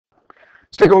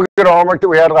Let's take a look at our homework that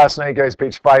we had last night, guys.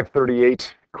 Page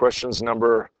 538, questions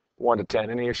number 1 to 10.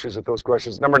 Any issues with those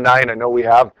questions? Number 9, I know we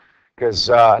have, because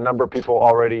a number of people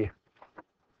already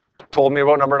told me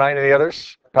about number 9. Any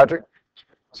others? Patrick?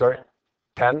 Sorry?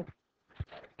 10?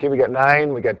 Okay, we got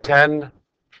 9, we got 10.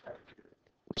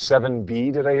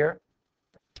 7B, did I hear?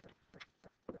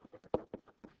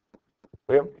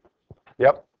 William?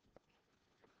 Yep.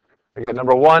 We got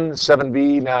number 1,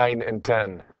 7B, 9, and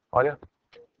 10. Anya?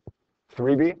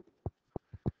 3B?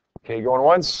 Okay, going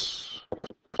once.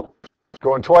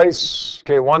 Going twice.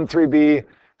 Okay, 1, 3B,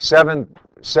 7,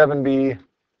 7B,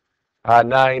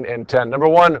 9, and 10. Number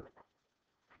 1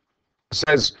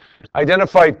 says,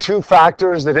 identify 2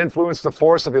 factors that influence the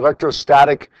force of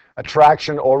electrostatic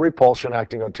attraction or repulsion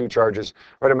acting on 2 charges.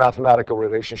 Write a mathematical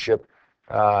relationship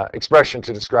expression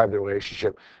to describe the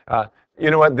relationship. You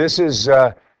know what? This is,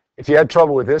 if you had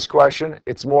trouble with this question,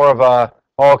 it's more of a,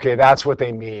 oh, okay, that's what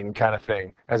they mean kind of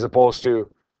thing, as opposed to,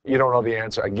 you don't know the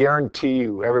answer. I guarantee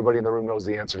you, everybody in the room knows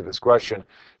the answer to this question,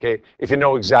 okay, if you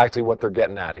know exactly what they're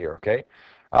getting at here, okay?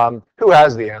 Who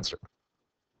has the answer?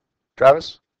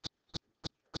 Travis?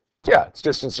 Yeah, it's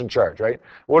distance and charge, right?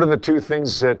 What are the 2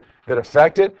 things that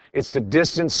affect it? It's the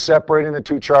distance separating the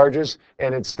 2 charges,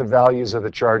 and it's the values of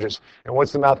the charges. And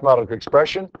what's the mathematical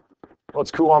expression? Well, it's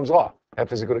Coulomb's law.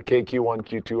 F is equal to K Q1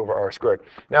 Q2 over R squared.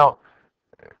 Now,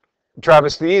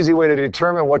 Travis, the easy way to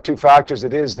determine what 2 factors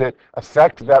it is that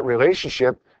affect that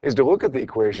relationship is to look at the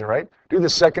equation, right? Do the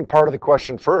second part of the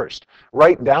question first.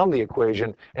 Write down the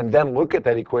equation, and then look at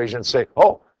that equation and say,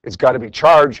 oh, it's got to be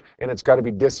charge, and it's got to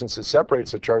be distance that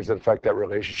separates the charge that affect that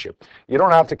relationship. You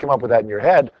don't have to come up with that in your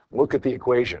head. Look at the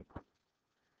equation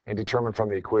and determine from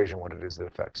the equation what it is that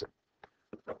affects it.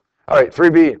 All right,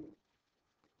 3B.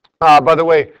 By the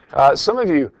way, some of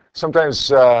you sometimes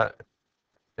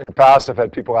in the past I've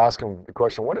had people asking the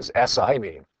question, what does SI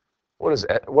mean? What is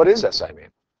SI mean?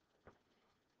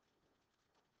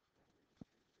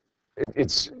 It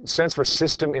stands for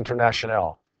System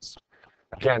International.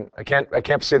 Again, I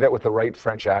can't say that with the right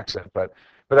French accent, but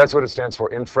that's what it stands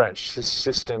for in French.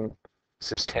 System,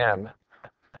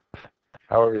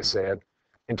 however you say it,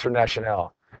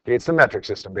 International. Okay, it's the metric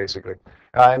system, basically.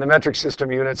 And the metric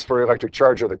system units for electric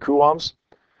charge are the coulombs.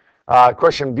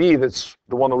 Question B, that's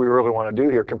the one that we really want to do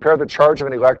here. Compare the charge of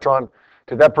an electron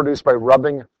to that produced by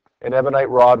rubbing an ebonite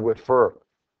rod with fur.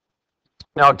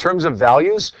 Now, in terms of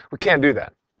values, we can't do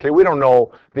that. Okay, we don't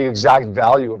know the exact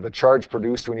value of the charge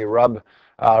produced when you rub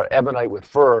ebonite with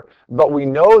fur, but we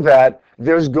know that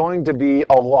there's going to be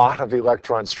a lot of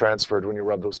electrons transferred when you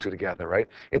rub those 2 together, right?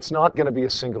 It's not going to be a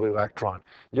single electron.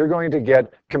 You're going to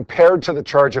get, compared to the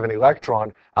charge of an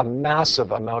electron, a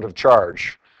massive amount of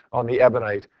charge on the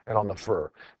ebonite and on the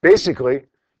fur. Basically,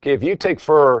 okay, if you take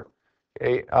fur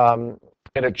and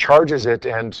it charges it,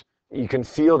 and you can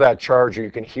feel that charge, or you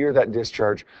can hear that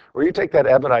discharge, or you take that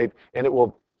ebonite and it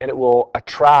will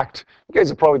attract. You guys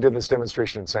have probably did this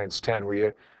demonstration in Science 10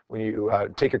 where when you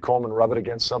take a comb and rub it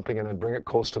against something and then bring it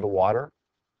close to the water,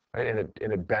 right? and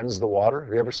it bends the water.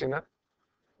 Have you ever seen that?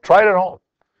 Try it at home.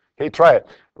 Okay, try it.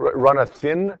 Run a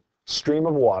thin stream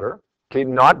of water, okay,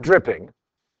 not dripping,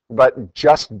 but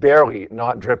just barely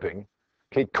not dripping.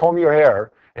 Okay, comb your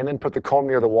hair and then put the comb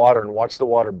near the water and watch the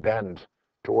water bend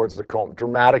towards the comb,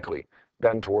 dramatically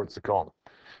bend towards the comb.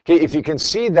 Okay, if you can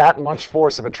see that much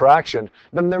force of attraction,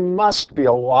 then there must be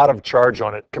a lot of charge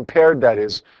on it, compared, that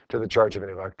is, to the charge of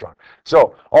an electron.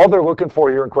 So all they're looking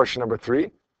for here in question number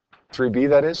 3B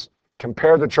that is,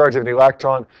 compare the charge of an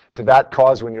electron to that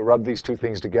caused when you rub these 2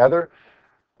 things together.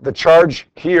 The charge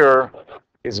here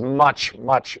is much,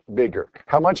 much bigger.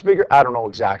 How much bigger? I don't know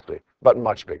exactly, but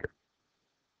much bigger.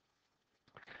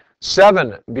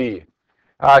 7B,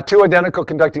 2 identical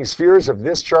conducting spheres of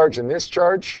this charge and this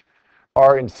charge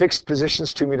are in fixed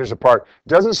positions 2 meters apart.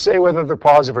 Doesn't say whether they're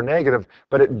positive or negative,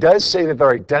 but it does say that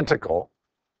they're identical,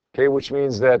 okay, which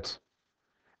means that,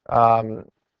 well,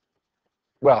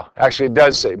 actually it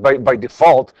does say, by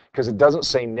default, because it doesn't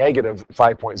say negative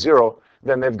 5.0,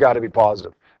 then they've got to be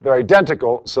positive. They're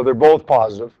identical, so they're both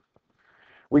positive.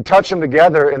 We touch them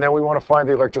together, and then we want to find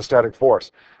the electrostatic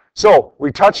force. So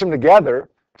we touch them together,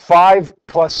 5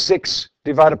 plus 6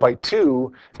 divided by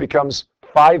 2 becomes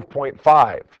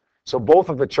 5.5. So both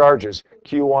of the charges,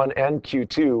 Q1 and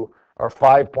Q2, are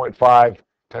 5.5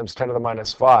 times 10 to the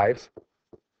minus 5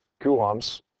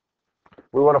 coulombs.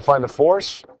 We want to find the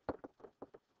force.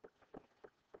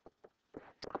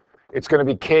 It's going to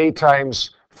be K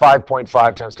times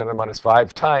 5.5 times 10 to the minus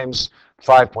 5 times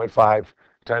 5.5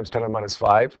 times 10 to the minus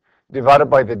 5, divided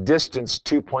by the distance,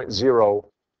 2.0,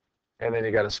 and then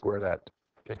you got to square that.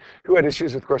 Okay. Who had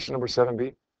issues with question number 7B?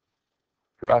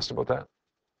 Who asked about that?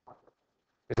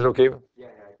 Is it okay? Yeah,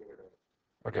 I get it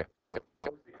right. Okay.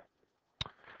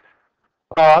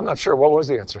 I'm not sure. What was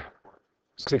the answer?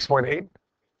 6.8?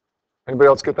 Anybody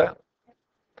else get that?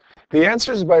 The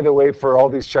answers, by the way, for all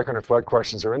these check and reflect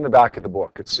questions are in the back of the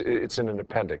book. It's in an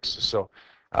appendix. So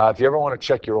if you ever want to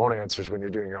check your own answers when you're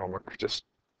doing your homework, just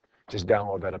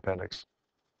download that appendix.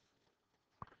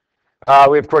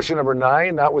 We have question number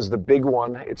 9. That was the big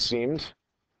one, it seemed.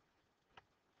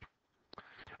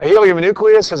 A helium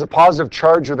nucleus has a positive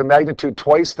charge with a magnitude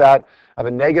twice that of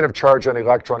a negative charge on the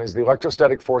electron. Is the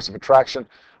electrostatic force of attraction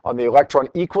on the electron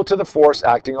equal to the force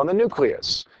acting on the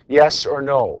nucleus? Yes or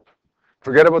no?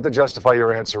 Forget about the justify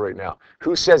your answer right now.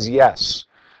 Who says yes?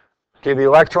 Okay, the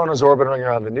electron is orbiting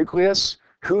around the nucleus.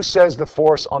 Who says the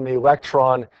force on the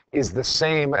electron is the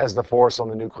same as the force on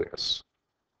the nucleus?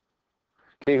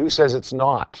 Okay, who says it's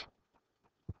not?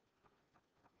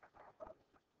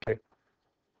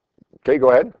 Okay,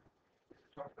 go ahead.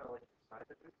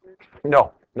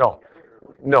 No.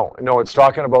 It's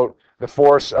talking about the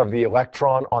force of the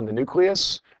electron on the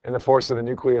nucleus and the force of the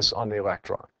nucleus on the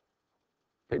electron.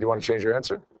 Okay, do you want to change your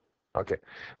answer? Okay.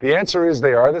 The answer is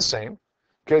they are the same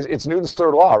because it's Newton's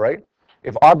third law, right?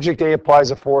 If object A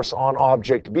applies a force on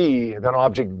object B, then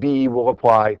object B will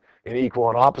apply an equal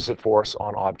and opposite force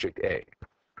on object A.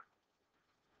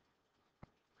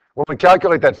 When we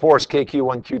calculate that force,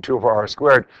 KQ1, Q2 over R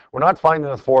squared, we're not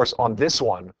finding the force on this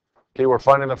one. Okay, we're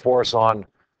finding the force on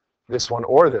this one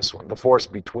or this one, the force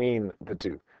between the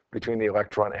two, between the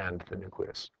electron and the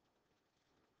nucleus.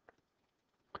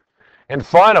 And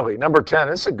finally, number 10,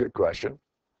 this is a good question.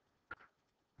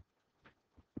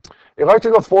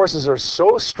 Electrical forces are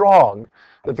so strong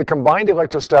that the combined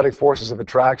electrostatic forces of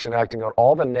attraction acting on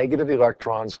all the negative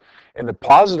electrons and the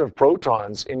positive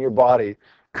protons in your body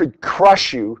could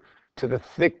crush you to the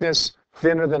thickness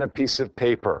thinner than a piece of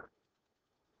paper.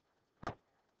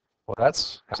 Well,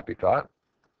 that's a happy thought.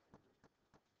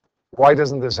 Why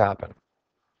doesn't this happen?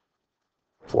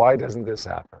 Why doesn't this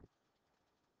happen?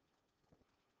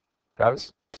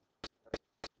 Travis?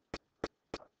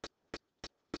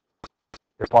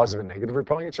 They're positive and negative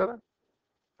repelling each other?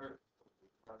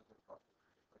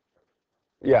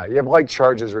 Yeah, you have like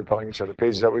charges repelling each other.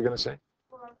 Paige, is that what you're going to say?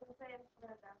 Well, I was going to say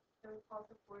the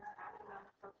repulsive force acting on the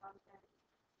protons and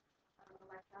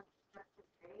electrons just as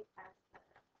great as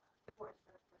the force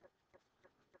of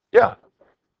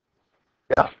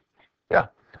Yeah.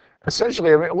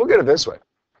 Essentially, I mean, look at it this way.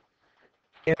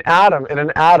 In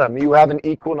an atom, you have an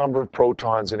equal number of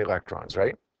protons and electrons,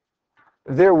 right?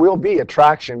 There will be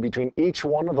attraction between each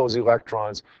one of those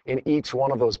electrons and each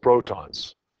one of those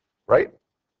protons, right?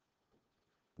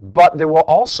 But there will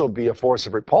also be a force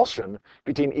of repulsion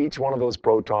between each one of those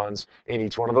protons and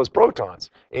each one of those protons,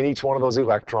 and each one of those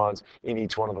electrons and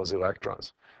each one of those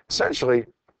electrons. Essentially,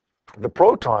 the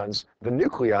protons, the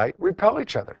nuclei, repel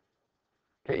each other.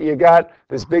 Okay, you got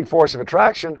this big force of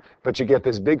attraction, but you get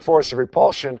this big force of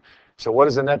repulsion. So what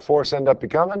does the net force end up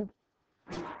becoming?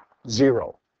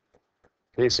 0.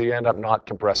 Okay, so you end up not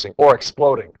compressing or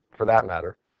exploding, for that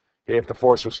matter. Okay, if the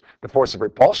force of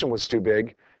repulsion was too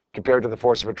big compared to the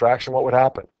force of attraction, what would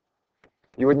happen?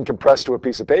 You wouldn't compress to a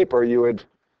piece of paper. You would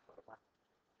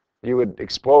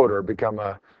explode or become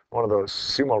one of those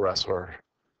sumo wrestler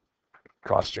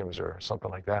costumes or something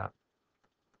like that.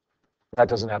 That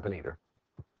doesn't happen either.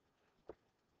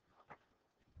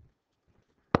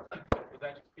 Would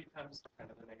that just be times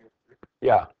kind of the negative 3?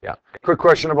 Yeah. Quick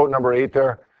question about number 8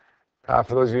 there.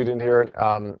 For those of you who didn't hear it,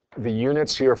 the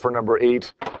units here for number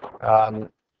 8,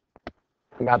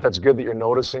 Matt, that's good that you're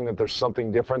noticing that there's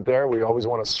something different there. We always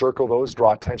want to circle those,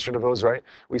 draw attention to those, right?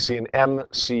 We see an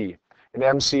MC. An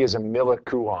MC is a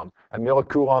millicoulomb. A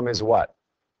millicoulomb is what?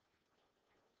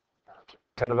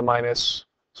 10 to the minus,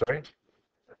 sorry?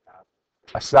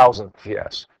 1,000th,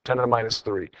 yes. 10 to the minus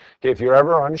 3. Okay, if you're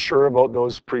ever unsure about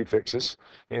those prefixes,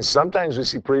 and sometimes we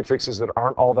see prefixes that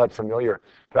aren't all that familiar.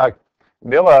 In fact,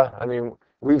 milli, I mean,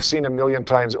 we've seen a million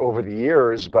times over the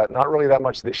years, but not really that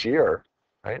much this year,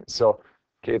 right? So,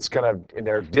 okay, it's kind of in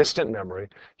their distant memory.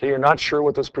 Okay, you're not sure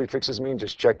what those prefixes mean,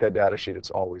 just check that data sheet. It's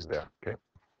always there, okay?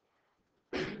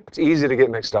 It's easy to get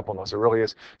mixed up on those. It really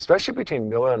is, especially between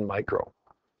milli and micro,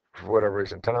 for whatever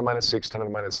reason. 10 to the minus 6, 10 to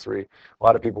the minus 3. A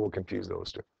lot of people will confuse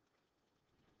those two.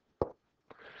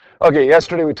 Okay,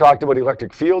 yesterday we talked about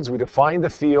electric fields. We defined the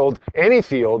field, any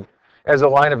field, as a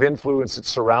line of influence that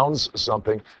surrounds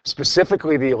something.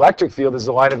 Specifically, the electric field is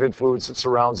the line of influence that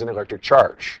surrounds an electric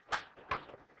charge.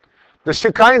 There's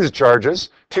two kinds of charges,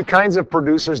 two kinds of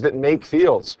producers that make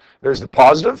fields. There's the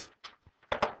positive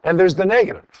and there's the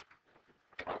negative.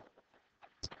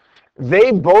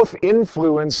 They both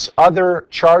influence other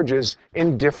charges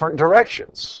in different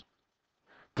directions.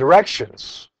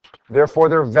 directions. Therefore,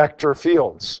 they're vector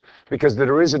fields because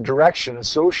there is a direction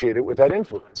associated with that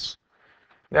influence.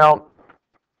 Now,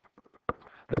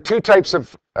 the two types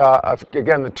of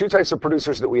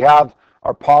producers that we have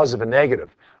are positive and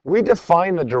negative. We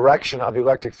define the direction of the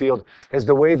electric field as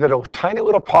the way that a tiny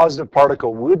little positive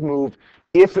particle would move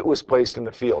if it was placed in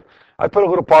the field. I put a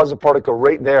little positive particle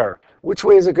right there. Which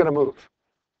way is it going to move?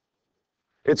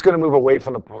 It's going to move away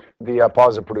from the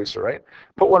positive producer, right?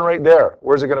 Put one right there.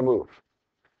 Where's it going to move?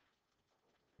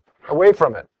 Away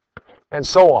from it, and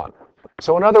so on.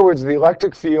 So in other words, the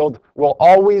electric field will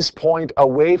always point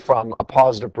away from a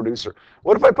positive producer.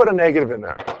 What if I put a negative in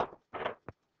there?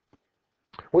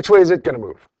 Which way is it going to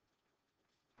move?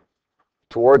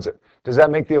 Towards it. Does that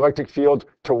make the electric field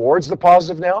towards the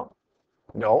positive now?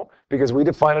 No, because we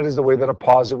define it as the way that a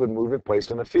positive would move if placed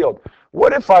in the field.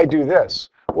 What if I do this?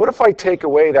 What if I take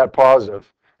away that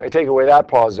positive? I take away that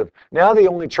positive. Now the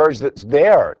only charge that's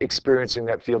there experiencing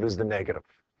that field is the negative.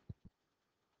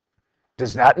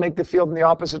 Does that make the field in the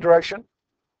opposite direction?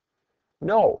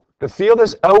 No. The field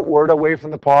is outward away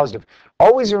from the positive.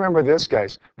 Always remember this,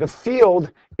 guys. The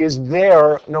field is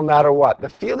there no matter what. The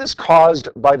field is caused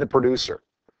by the producer.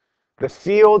 The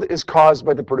field is caused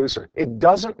by the producer. It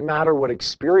doesn't matter what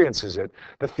experiences it.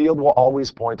 The field will always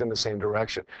point in the same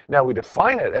direction. Now, we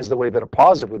define it as the way that a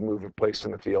positive would move if placed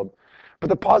in the field, but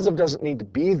the positive doesn't need to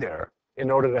be there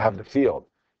in order to have the field.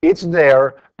 It's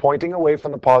there pointing away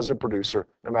from the positive producer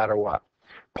no matter what.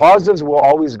 Positives will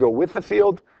always go with the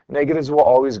field. Negatives will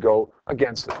always go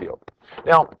against the field.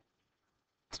 Now,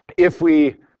 if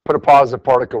we put a positive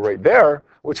particle right there,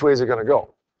 which way is it going to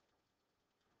go?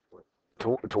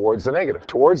 Towards the negative,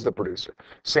 towards the producer.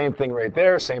 Same thing right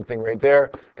there,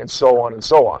 and so on and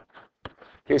so on.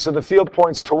 Okay, so the field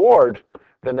points toward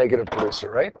the negative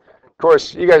producer, right? Of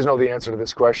course, you guys know the answer to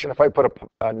this question. If I put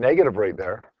a negative right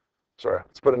there,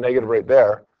 let's put a negative right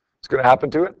there, what's going to happen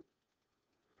to it?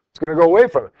 It's going to go away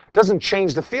from it. It doesn't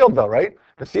change the field though, right?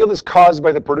 The field is caused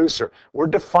by the producer. We're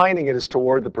defining it as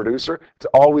toward the producer. It's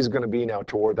always going to be now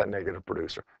toward that negative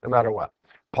producer, no matter what.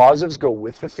 Positives go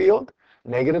with the field.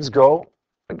 Negatives go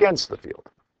against the field.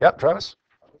 Yep, Travis?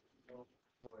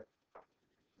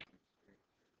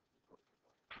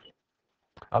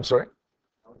 I'm sorry?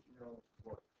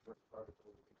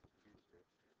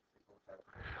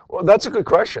 Well, that's a good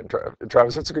question,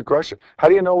 Travis. That's a good question. How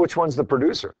do you know which one's the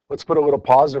producer? Let's put a little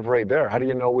positive right there. How do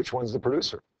you know which one's the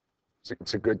producer?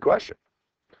 It's a good question.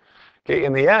 Okay,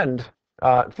 in the end,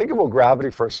 think about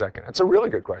gravity for a second. That's a really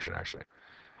good question, actually.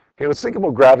 Okay, let's think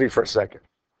about gravity for a second.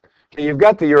 Okay, you've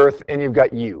got the Earth and you've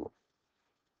got you.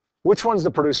 Which one's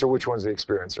the producer? Which one's the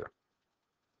experiencer?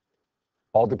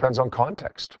 All depends on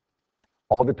context.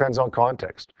 All depends on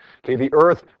context. Okay, the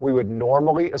Earth, we would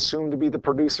normally assume to be the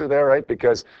producer there, right?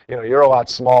 Because, you're a lot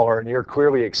smaller and you're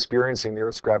clearly experiencing the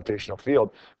Earth's gravitational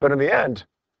field. But in the end,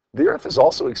 the Earth is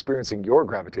also experiencing your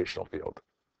gravitational field.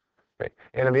 Okay?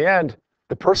 And in the end,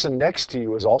 the person next to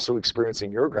you is also experiencing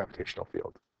your gravitational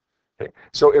field. Okay?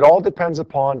 So it all depends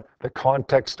upon the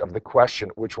context of the question,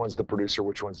 which one's the producer,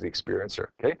 which one's the experiencer.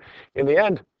 Okay? In the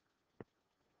end,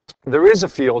 there is a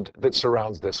field that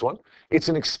surrounds this one. It's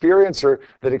an experiencer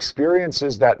that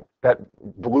experiences that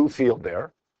blue field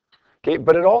there. Okay?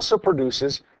 But it also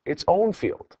produces its own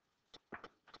field.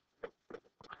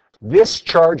 This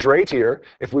charge right here,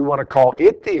 if we want to call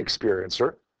it the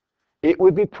experiencer, it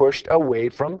would be pushed away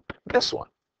from this one.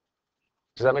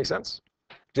 Does that make sense?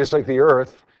 Just like the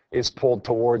Earth is pulled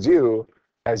towards you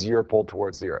as you're pulled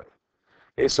towards the Earth.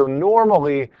 Okay, so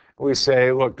normally we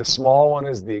say, look, the small one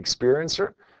is the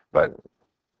experiencer, but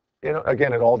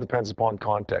again, it all depends upon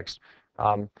context.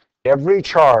 Every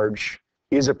charge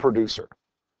is a producer.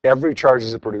 Every charge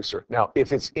is a producer. Now,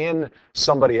 if it's in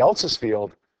somebody else's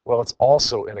field, well, it's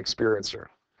also an experiencer.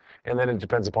 And then it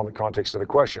depends upon the context of the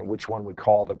question, which one we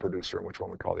call the producer and which one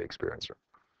we call the experiencer.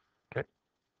 Okay.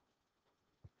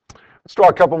 Let's draw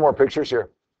a couple more pictures here.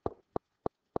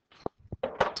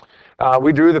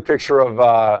 We drew the picture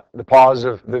of the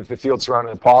positive, the field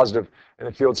surrounding the positive and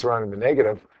the field surrounding the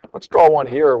negative. Let's draw one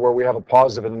here where we have a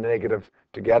positive and a negative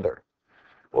together.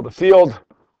 Well, the field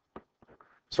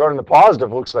surrounding the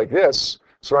positive looks like this.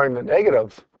 Surrounding the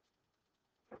negative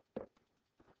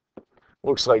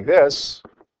looks like this.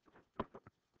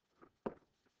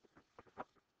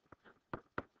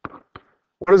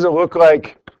 What does it look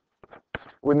like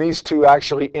when these two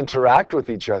actually interact with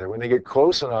each other, when they get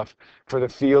close enough for the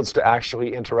fields to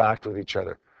actually interact with each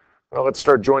other? Well, let's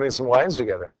start joining some lines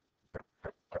together.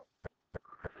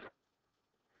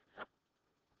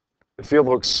 The field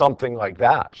looks something like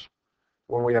that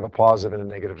when we have a positive and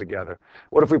a negative together.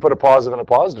 What if we put a positive and a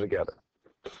positive together?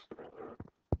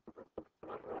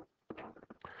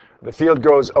 the field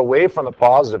goes away from the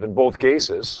positive in both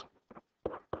cases.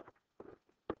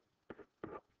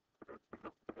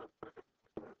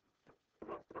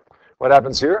 What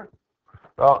happens here?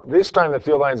 Well, this time the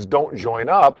field lines don't join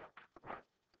up.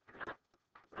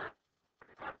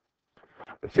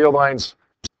 The field lines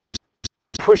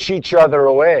push each other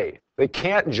away. They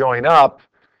can't join up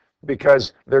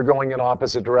because they're going in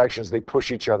opposite directions. They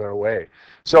push each other away.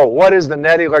 So what is the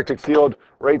net electric field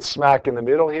right smack in the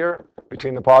middle here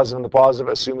between the positive and the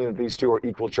positive, assuming that these two are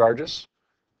equal charges?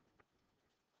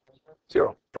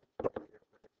 0.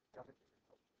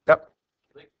 Yep.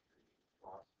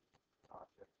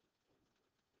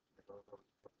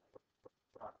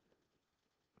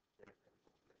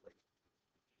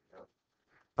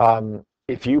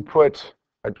 If you put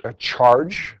a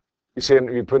charge, you say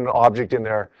you put an object in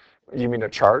there, you mean a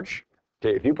charge?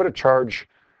 Okay, if you put a charge,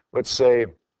 let's say,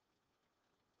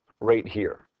 right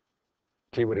here,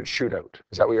 okay, would it shoot out?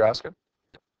 Is that what you're asking?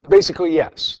 Basically,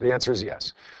 yes. The answer is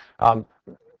yes.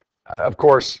 Of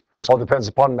course, all depends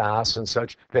upon mass and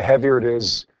such. The heavier it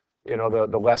is,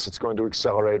 the less it's going to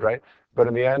accelerate, right? But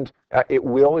in the end, it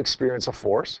will experience a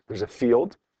force. There's a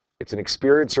field. It's an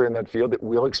experiencer in that field. It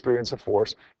will experience a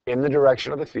force in the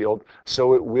direction of the field,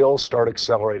 so it will start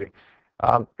accelerating.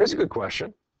 Here's a good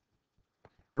question.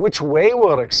 Which way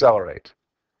will it accelerate?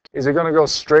 Is it going to go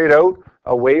straight out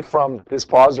away from this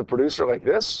positive producer like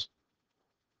this?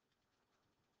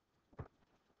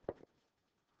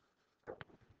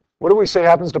 What do we say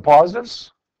happens to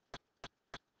positives?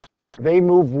 They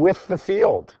move with the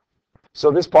field.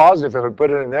 So this positive, if I put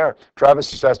it in there,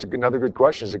 Travis just asked another good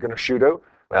question. Is it going to shoot out?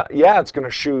 Well, yeah, it's going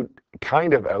to shoot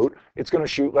kind of out. It's going to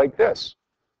shoot like this.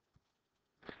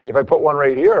 If I put one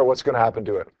right here, what's going to happen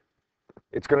to it?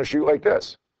 It's going to shoot like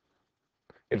this.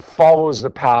 It follows the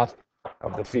path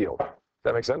of the field. Does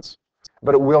that make sense?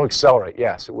 But it will accelerate.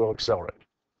 Yes, it will accelerate.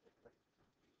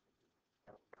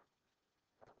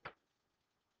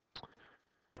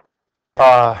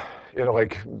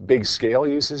 Like big scale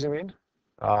uses, you mean?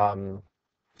 I'm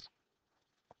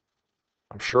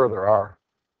sure there are.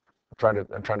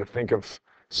 I'm trying to think of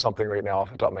something right now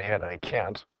off the top of my head, and I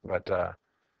can't. But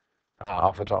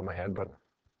off the top of my head, but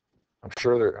I'm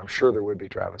sure there would be,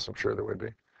 Travis. I'm sure there would be.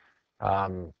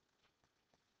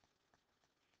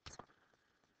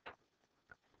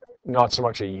 Not so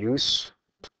much a use,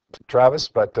 Travis,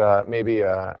 but maybe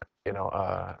an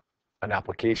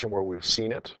application where we've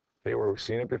seen it. Okay, where we've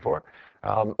seen it before.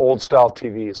 Old style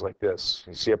TVs like this.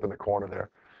 You see up in the corner there.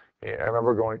 I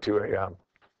remember going to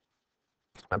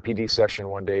a PD session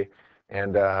one day,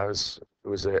 and it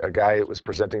was a guy that was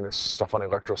presenting this stuff on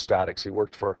electrostatics. He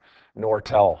worked for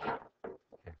Nortel.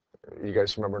 You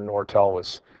guys remember Nortel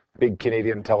was a big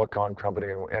Canadian telecom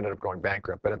company and ended up going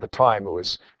bankrupt. But at the time, it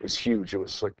was huge. It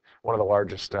was like one of the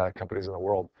largest companies in the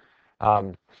world.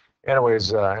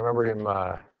 Anyways, I remember him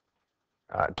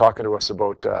talking to us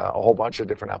about a whole bunch of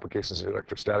different applications of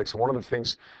electrostatics. And one of the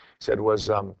things he said was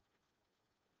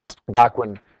back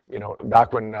when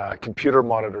computer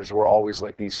monitors were always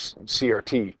like these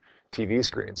CRT TV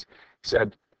screens. He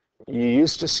said you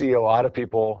used to see a lot of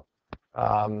people.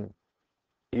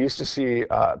 You used to see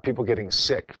people getting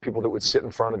sick. People that would sit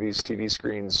in front of these TV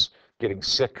screens getting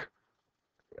sick.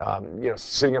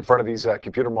 Sitting in front of these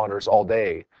computer monitors all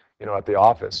day. At the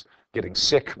office, getting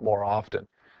sick more often,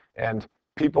 and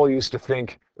people used to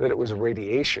think that it was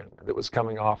radiation that was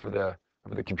coming off of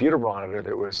the computer monitor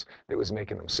that was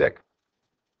making them sick.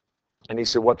 And he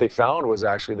said what they found was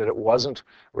actually that it wasn't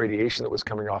radiation that was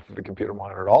coming off of the computer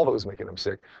monitor at all that was making them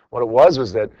sick. What it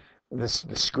was that the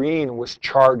screen was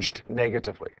charged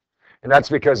negatively. And that's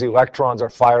because electrons are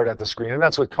fired at the screen, and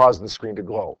that's what caused the screen to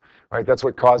glow, right? That's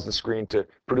what caused the screen to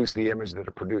produce the image that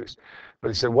it produced. But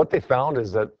he said what they found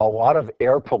is that a lot of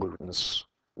air pollutants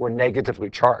were negatively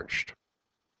charged.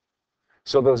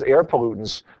 So those air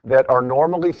pollutants that are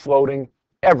normally floating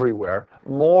everywhere,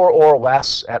 more or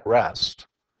less at rest.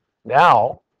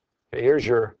 Now, okay, here's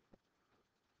your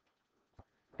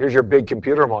big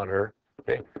computer monitor.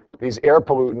 Okay, these air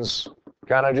pollutants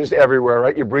kind of just everywhere,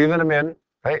 right? You're breathing them in,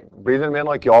 right? Breathing them in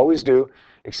like you always do,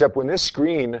 except when this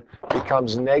screen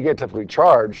becomes negatively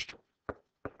charged,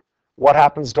 what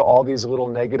happens to all these little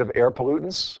negative air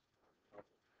pollutants?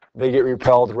 They get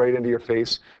repelled right into your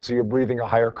face, so you're breathing a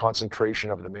higher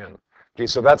concentration of them in. Okay,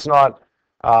 so that's not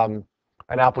an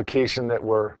application that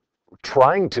we're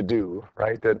trying to do,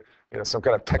 right? That some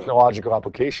kind of technological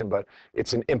application, but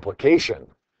it's an implication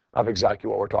of exactly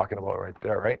what we're talking about right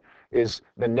there, right? Is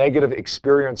the negative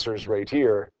experiencers right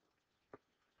here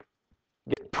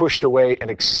get pushed away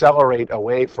and accelerate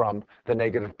away from the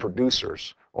negative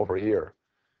producers over here.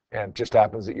 And it just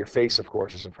happens that your face, of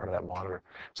course, is in front of that monitor.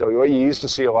 So what you used to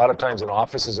see a lot of times in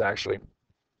offices, actually,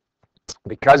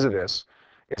 because of this,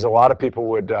 is a lot of people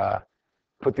would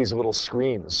put these little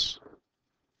screens,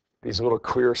 these little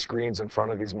clear screens in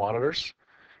front of these monitors.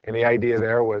 And the idea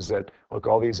there was that, look,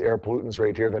 all these air pollutants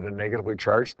right here that are negatively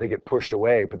charged, they get pushed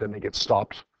away, but then they get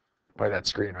stopped by that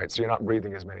screen, right? So you're not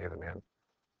breathing as many of them in.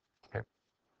 Okay.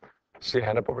 See a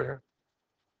hand up over here?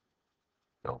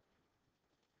 No?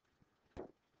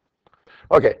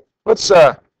 Okay, let's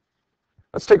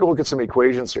take a look at some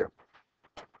equations here.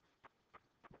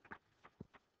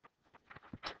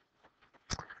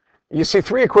 You see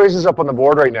 3 equations up on the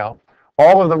board right now.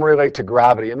 All of them relate to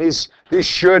gravity, and these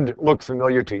should look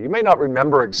familiar to you. You may not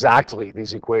remember exactly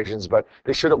these equations, but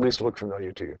they should at least look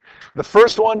familiar to you. The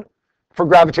first one, for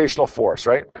gravitational force,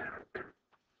 right?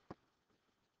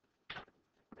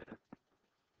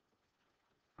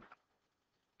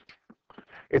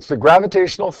 It's the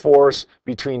gravitational force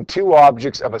between 2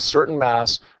 objects of a certain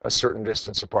mass, a certain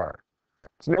distance apart.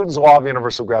 It's Newton's law of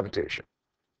universal gravitation.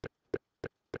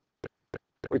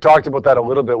 We talked about that a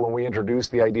little bit when we introduced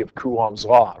the idea of Coulomb's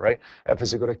law, right? F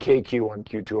is equal to kq1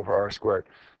 q2 over r squared.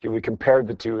 Okay, we compared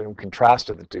the two and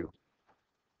contrasted the two.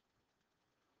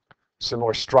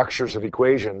 Similar structures of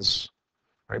equations,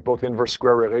 right? Both inverse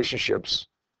square relationships,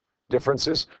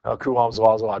 differences. Coulomb's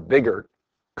law is a lot bigger.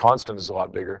 Constant is a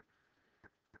lot bigger.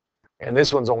 And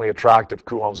this one's only attractive.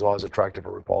 Coulomb's law is attractive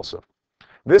or repulsive.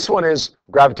 This one is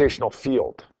gravitational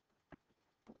field.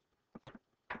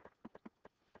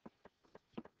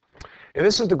 And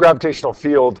this is the gravitational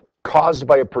field caused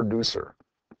by a producer.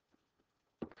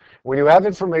 When you have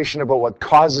information about what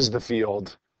causes the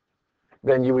field,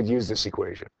 then you would use this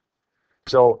equation.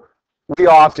 So we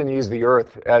often use the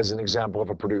Earth as an example of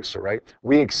a producer, right?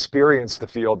 We experience the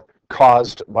field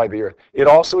caused by the Earth. It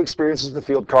also experiences the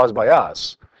field caused by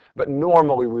us, but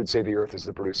normally we would say the Earth is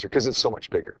the producer because it's so much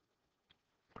bigger.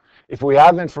 If we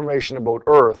have information about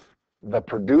Earth, the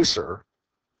producer,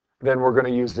 then we're going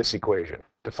to use this equation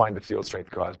to find the field strength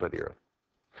caused by the Earth.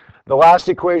 The last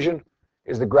equation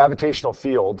is the gravitational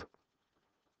field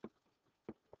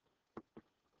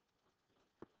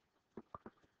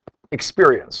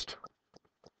experienced.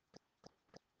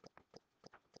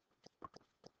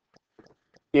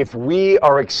 If we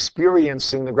are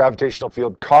experiencing the gravitational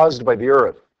field caused by the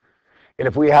Earth, and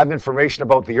if we have information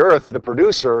about the Earth, the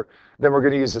producer, then we're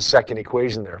going to use the second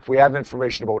equation there. If we have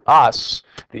information about us,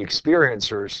 the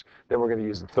experiencers, then we're going to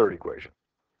use the third equation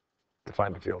to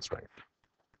find the field strength.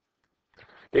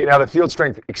 Okay, now the field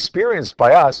strength experienced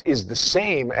by us is the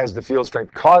same as the field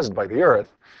strength caused by the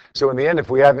Earth. So in the end, if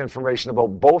we have information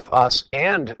about both us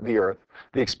and the Earth,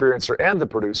 the experiencer and the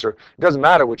producer, it doesn't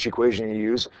matter which equation you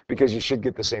use because you should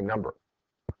get the same number.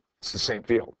 It's the same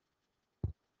field.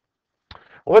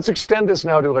 Well, let's extend this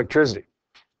now to electricity.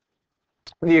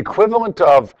 The equivalent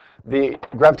of the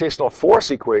gravitational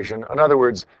force equation, in other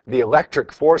words, the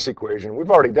electric force equation,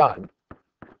 we've already done.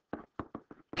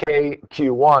 K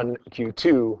Q1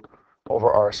 Q2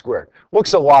 over r squared.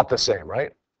 Looks a lot the same,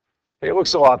 right? It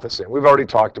looks a lot the same. We've already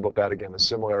talked about that again, the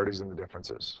similarities and the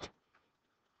differences.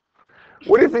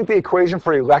 What do you think the equation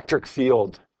for electric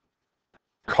field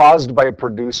caused by a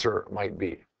producer might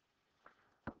be?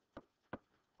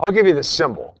 I'll give you the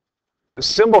symbol. The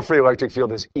symbol for the electric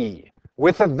field is E,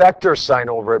 with a vector sign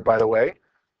over it, by the way.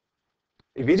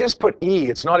 If you just put E,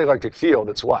 it's not electric field,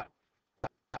 it's what?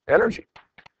 Energy.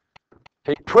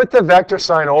 Okay, put the vector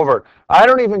sign over it. I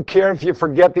don't even care if you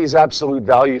forget these absolute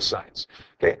value signs.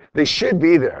 Okay, they should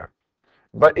be there.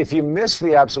 But if you miss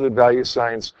the absolute value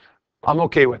signs, I'm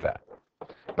okay with that.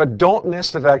 But don't miss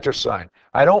the vector sign.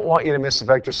 I don't want you to miss the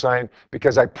vector sign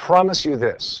because I promise you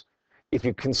this. If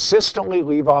you consistently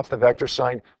leave off the vector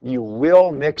sign, you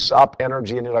will mix up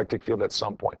energy in the electric field at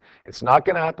some point. It's not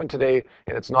going to happen today,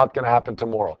 and it's not going to happen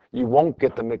tomorrow. You won't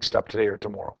get them mixed up today or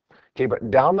tomorrow. Okay,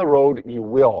 but down the road, you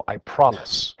will, I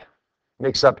promise,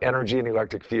 mix up energy in the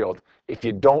electric field if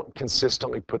you don't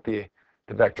consistently put the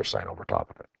vector sign over top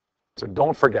of it. So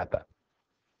don't forget that.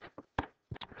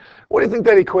 What do you think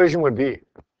that equation would be?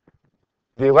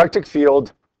 The electric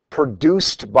field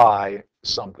produced by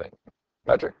something.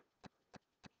 Patrick?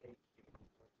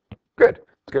 Good.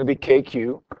 It's going to be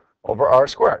KQ over R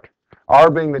squared. R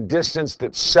being the distance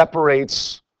that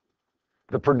separates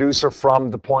the producer from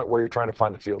the point where you're trying to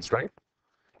find the field strength.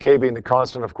 K being the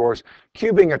constant, of course.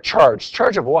 Q being a charge.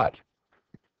 Charge of what?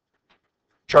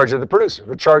 Charge of the producer.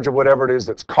 The charge of whatever it is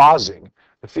that's causing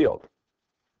the field.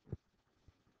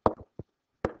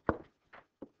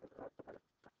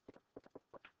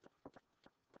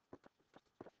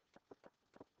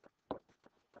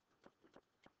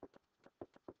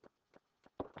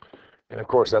 And of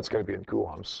course, that's going to be in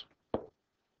coulombs.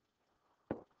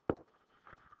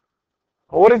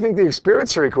 Well, what do you think the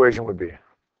experiencer equation would be?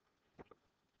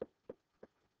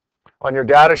 On your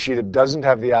data sheet, it doesn't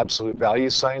have the absolute value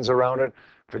signs around it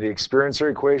for the experiencer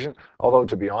equation, although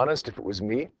to be honest, if it was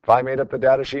me, if I made up the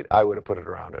data sheet, I would have put it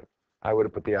around it. I would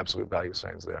have put the absolute value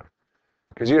signs there.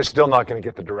 Because you're still not going to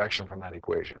get the direction from that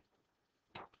equation.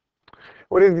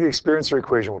 What do you think the experiencer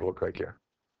equation would look like here?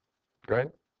 Go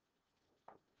ahead.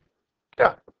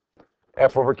 Yeah,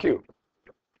 F over Q.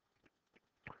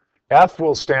 F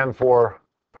will stand for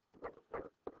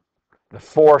the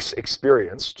force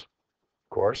experienced,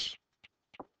 of course.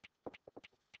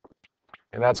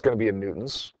 And that's going to be in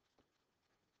newtons.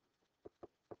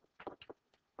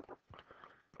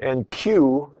 And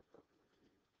Q,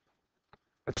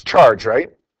 it's charge, right?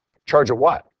 Charge of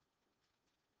what?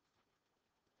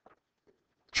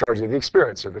 Charge of the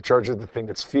experiencer, the charge of the thing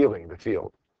that's feeling the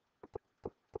field.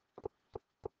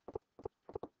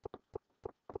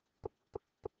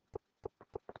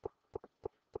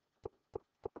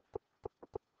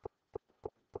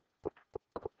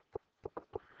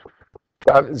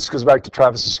 This goes back to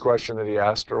Travis's question that he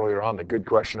asked earlier on, the good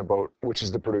question about which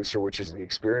is the producer, which is the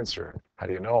experiencer. How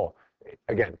do you know?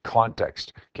 Again,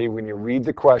 context. Okay, when you read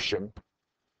the question,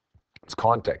 it's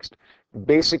context.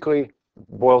 Basically,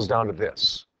 boils down to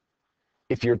this.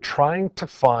 If you're trying to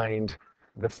find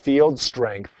the field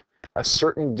strength a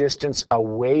certain distance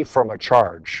away from a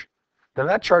charge, then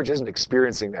that charge isn't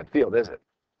experiencing that field, is it?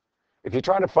 If you're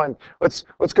trying to find, let's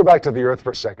go back to the Earth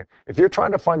for a second. If you're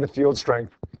trying to find the field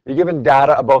strength, you're given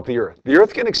data about the Earth. The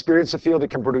Earth can experience a field, it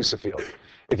can produce a field.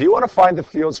 If you want to find the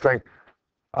field strength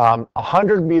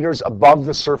 100 meters above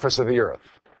the surface of the Earth,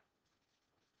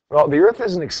 well, the Earth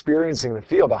isn't experiencing the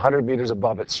field 100 meters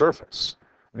above its surface.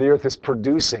 The Earth is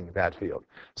producing that field.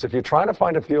 So if you're trying to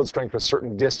find a field strength a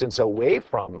certain distance away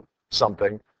from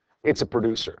something, it's a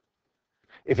producer.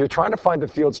 If you're trying to find the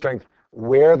field strength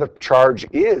where the charge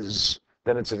is,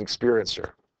 then it's an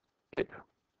experiencer. If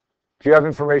you have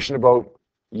information about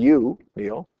you,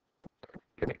 Neil,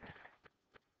 okay,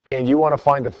 and you want to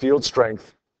find the field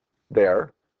strength there,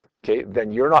 okay,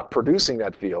 then you're not producing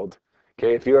that field.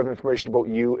 Okay, if you have information about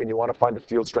you and you want to find the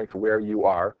field strength where you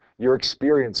are, you're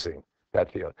experiencing that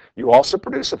field. You also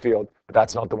produce a field, but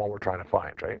that's not the one we're trying to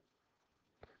find, right?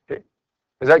 Okay.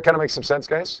 Does that kind of make some sense,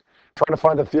 guys? Trying to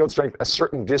find the field strength a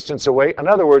certain distance away. In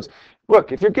other words,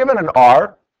 look, if you're given an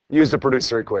R, use the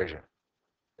producer equation.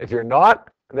 If you're not,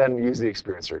 then use the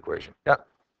experiencer equation. Yeah.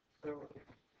 So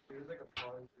there's like a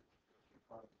pause.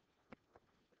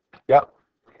 Yeah.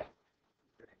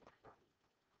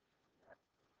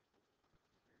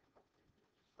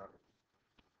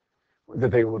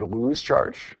 That they would lose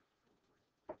charge?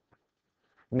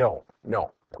 No. The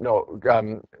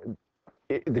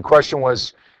question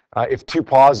was, if two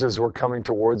positives were coming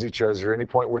towards each other, is there any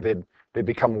point where they'd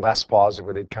become less positive,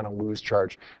 where they'd kind of lose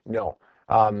charge? No.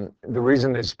 The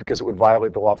reason is because it would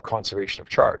violate the law of conservation of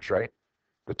charge, right?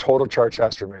 The total charge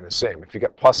has to remain the same. If you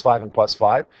get +5 and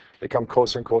 +5, they come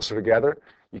closer and closer together.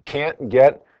 You can't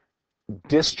get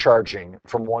discharging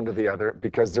from one to the other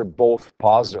because they're both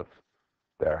positive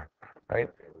there, right?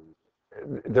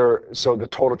 So the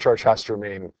total charge has to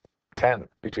remain 10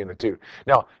 between the two.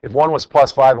 Now, if one was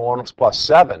 +5 and one was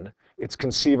 +7, it's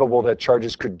conceivable that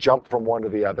charges could jump from one to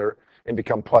the other and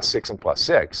become +6 and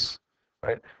 +6,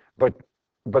 right? But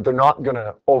they're not going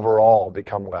to overall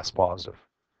become less positive.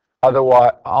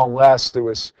 Otherwise, unless there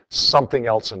was something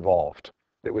else involved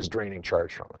that was draining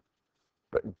charge from it.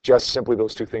 But just simply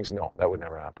those two things, no, that would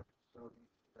never happen.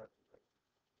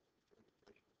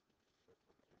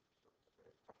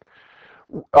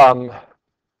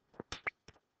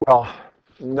 Well,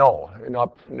 no,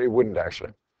 it wouldn't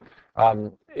actually.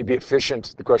 It'd be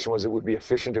efficient. The question was, it would be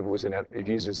efficient if it was if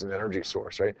used as an energy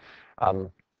source, right?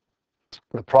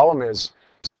 The problem is,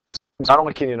 not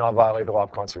only can you not violate the law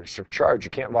of conservation of charge,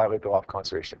 you can't violate the law of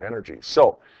conservation of energy.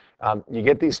 So you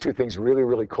get these two things really,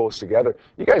 really close together.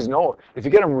 You guys know, if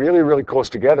you get them really, really close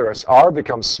together, as R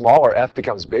becomes smaller, F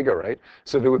becomes bigger, right?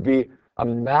 So there would be a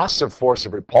massive force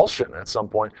of repulsion at some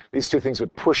point. These two things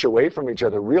would push away from each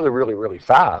other really, really, really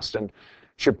fast and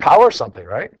should power something,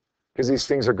 right? Because these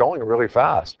things are going really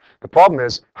fast. The problem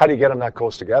is, how do you get them that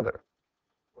close together?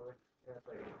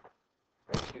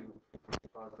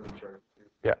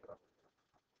 Yeah.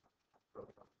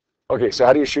 Okay, so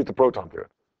how do you shoot the proton through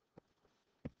it?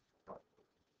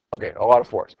 Okay, a lot of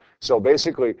force. So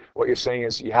basically, what you're saying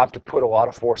is you have to put a lot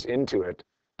of force into it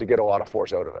to get a lot of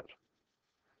force out of it.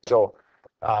 So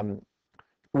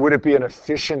would it be an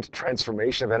efficient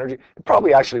transformation of energy? It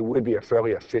probably actually would be a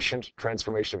fairly efficient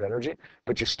transformation of energy,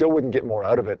 but you still wouldn't get more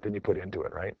out of it than you put into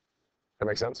it, right? That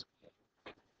makes sense?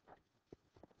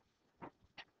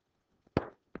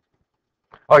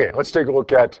 Okay, let's take a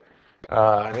look at,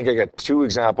 I think I got 2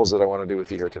 examples that I want to do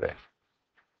with you here today.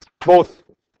 Both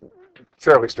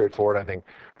fairly straightforward, I think.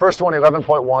 First one,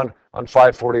 11.1 on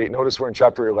 548. Notice we're in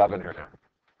chapter 11 here now.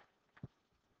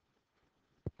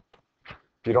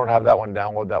 If you don't have that one,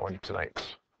 download that one tonight.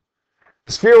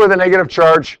 Sphere with a negative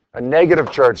charge,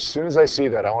 as soon as I see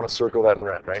that, I want to circle that in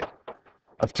red, right?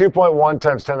 Of 2.1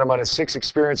 times 10 to the minus 6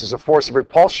 experiences a force of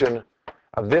repulsion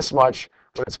of this much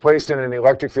when it's placed in an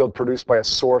electric field produced by a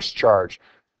source charge.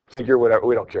 Figure whatever,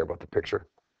 we don't care about the picture.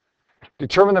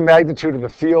 Determine the magnitude of the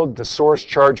field the source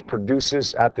charge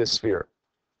produces at this sphere.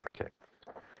 Okay.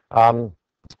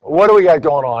 What do we got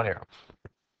going on here?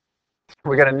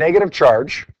 We got a negative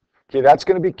charge. Okay, that's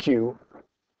going to be Q.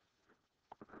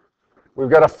 We've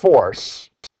got a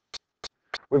force.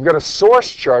 We've got a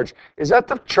source charge. Is that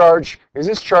the charge? Is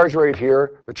this charge right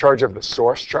here the charge of the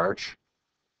source charge?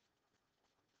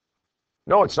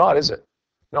 No, it's not, is it?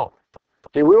 No.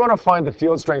 Okay, we want to find the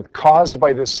field strength caused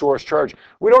by this source charge.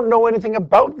 We don't know anything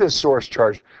about this source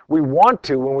charge. We want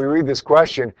to, when we read this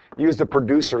question, use the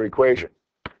producer equation.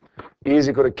 E is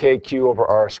equal to KQ over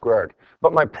R squared.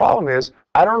 But my problem is,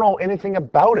 I don't know anything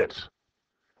about it.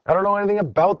 I don't know anything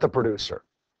about the producer.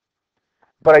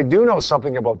 But I do know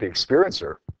something about the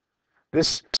experiencer.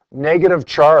 This negative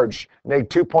charge, neg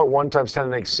 2.1 times 10 to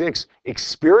the negative 6,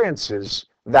 experiences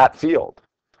that field.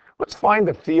 Let's find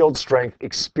the field strength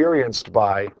experienced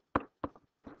by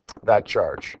that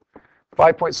charge.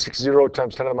 5.60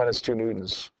 times 10 to the minus 2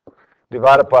 newtons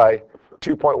divided by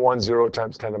 2.10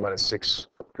 times 10 to the minus 6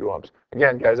 coulombs.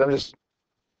 Again, guys, I'm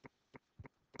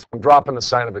dropping the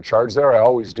sign of a charge there. I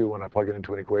always do when I plug it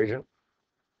into an equation.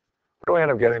 What do I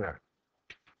end up getting there?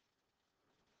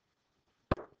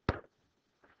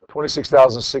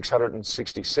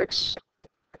 26,666.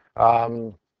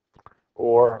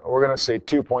 Or we're going to say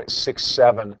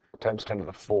 2.67 times 10 to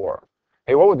the 4.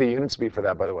 Hey, what would the units be for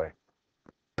that, by the way?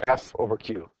 F over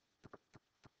Q.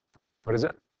 What is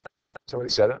it? Somebody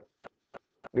said it?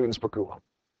 Newtons per coulomb.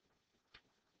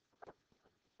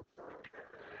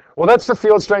 Well, that's the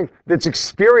field strength that's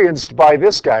experienced by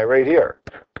this guy right here.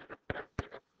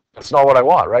 That's not what I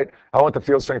want, right? I want the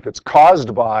field strength that's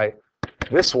caused by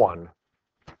this one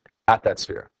at that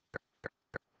sphere.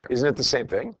 Isn't it the same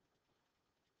thing?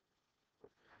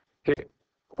 Okay.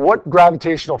 What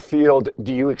gravitational field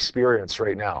do you experience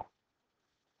right now?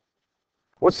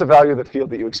 What's the value of the field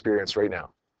that you experience right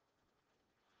now?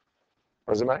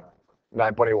 What is it, Mike?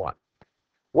 9.81.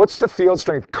 What's the field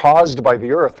strength caused by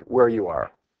the Earth where you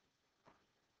are?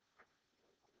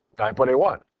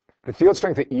 9.81. The field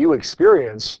strength that you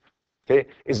experience, okay,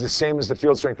 is the same as the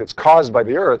field strength that's caused by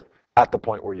the Earth at the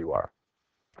point where you are.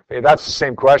 Okay, that's the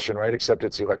same question, right? Except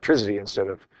it's electricity instead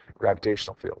of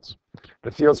gravitational fields.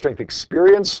 The field strength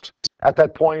experienced at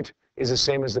that point is the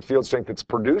same as the field strength that's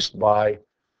produced by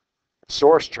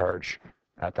source charge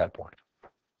at that point.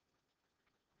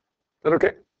 Is that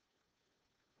okay?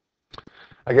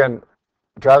 Again,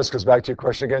 Travis, goes back to your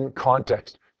question again,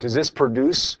 context. Does this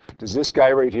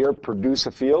guy right here produce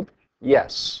a field?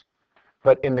 Yes.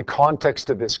 But in the context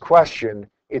of this question,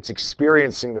 it's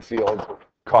experiencing the field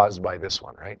caused by this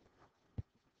one, right?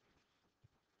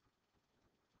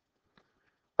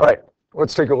 All right,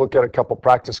 let's take a look at a couple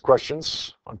practice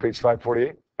questions on page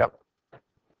 548. Yep.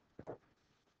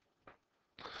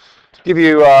 Give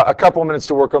you a couple minutes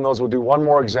to work on those. We'll do one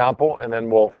more example, and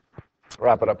then we'll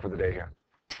wrap it up for the day here.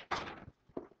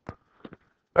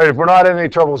 All right, if we're not having any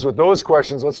troubles with those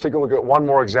questions, let's take a look at one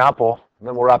more example, and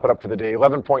then we'll wrap it up for the day.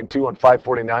 11.2 on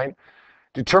 549.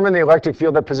 Determine the electric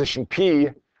field at position P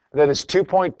that is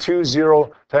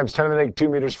 2.20 times 10 to the negative 2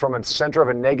 meters from a center of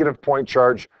a negative point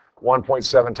charge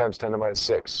 1.7 times 10 to the minus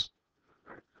 6.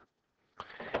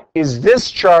 Is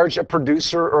this charge a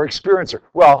producer or experiencer?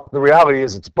 Well, the reality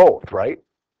is it's both, right?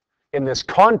 In this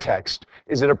context,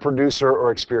 is it a producer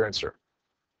or experiencer?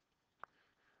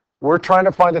 We're trying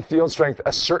to find the field strength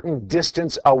a certain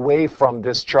distance away from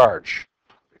this charge.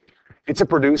 It's a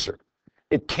producer.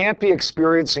 It can't be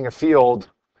experiencing a field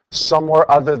somewhere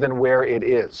other than where it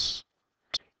is.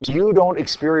 You don't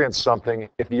experience something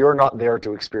if you're not there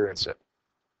to experience it.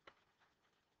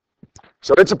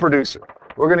 So it's a producer.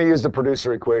 We're going to use the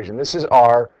producer equation. This is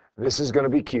R. This is going to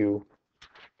be Q.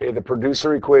 Okay, the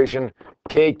producer equation,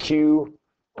 KQ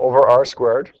over R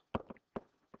squared.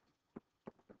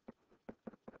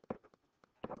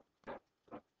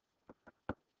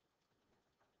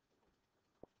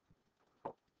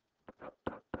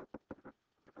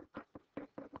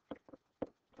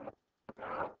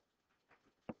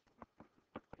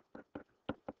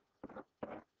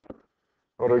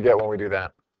 What do we get when we do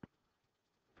that?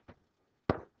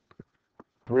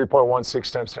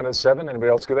 3.16 times 10 to the 7.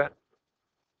 Anybody else get that?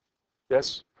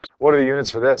 Yes? What are the units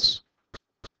for this?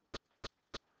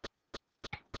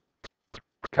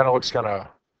 Kind of looks kind of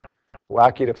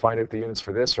wacky to find out the units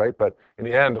for this, right? But in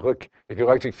the end, look, if your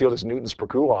electric field is newtons per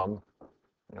coulomb,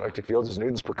 electric field is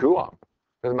newtons per coulomb.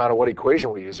 Doesn't matter what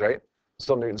equation we use, right?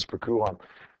 Still newtons per coulomb.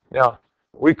 Now,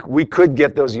 we could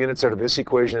get those units out of this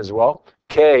equation as well.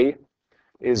 K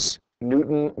is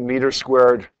Newton meter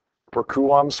squared per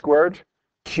coulomb squared.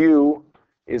 Q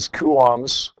is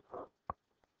coulombs.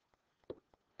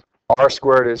 R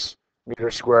squared is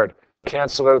meter squared.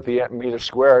 Cancel out the meter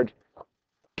squared.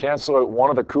 Cancel out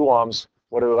one of the coulombs.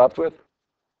 What are we left with?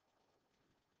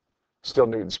 Still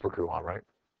newtons per coulomb, right?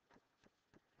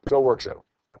 Still works out.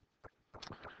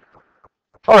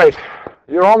 All right,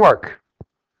 your homework.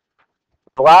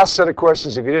 The last set of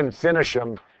questions, if you didn't finish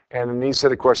them, and then these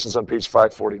set of questions on page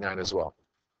 549 as well.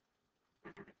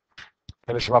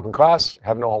 Finish them up in class,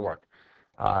 have no homework.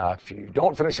 If you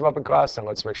don't finish them up in class, then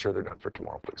let's make sure they're done for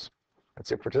tomorrow, please. That's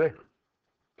it for today.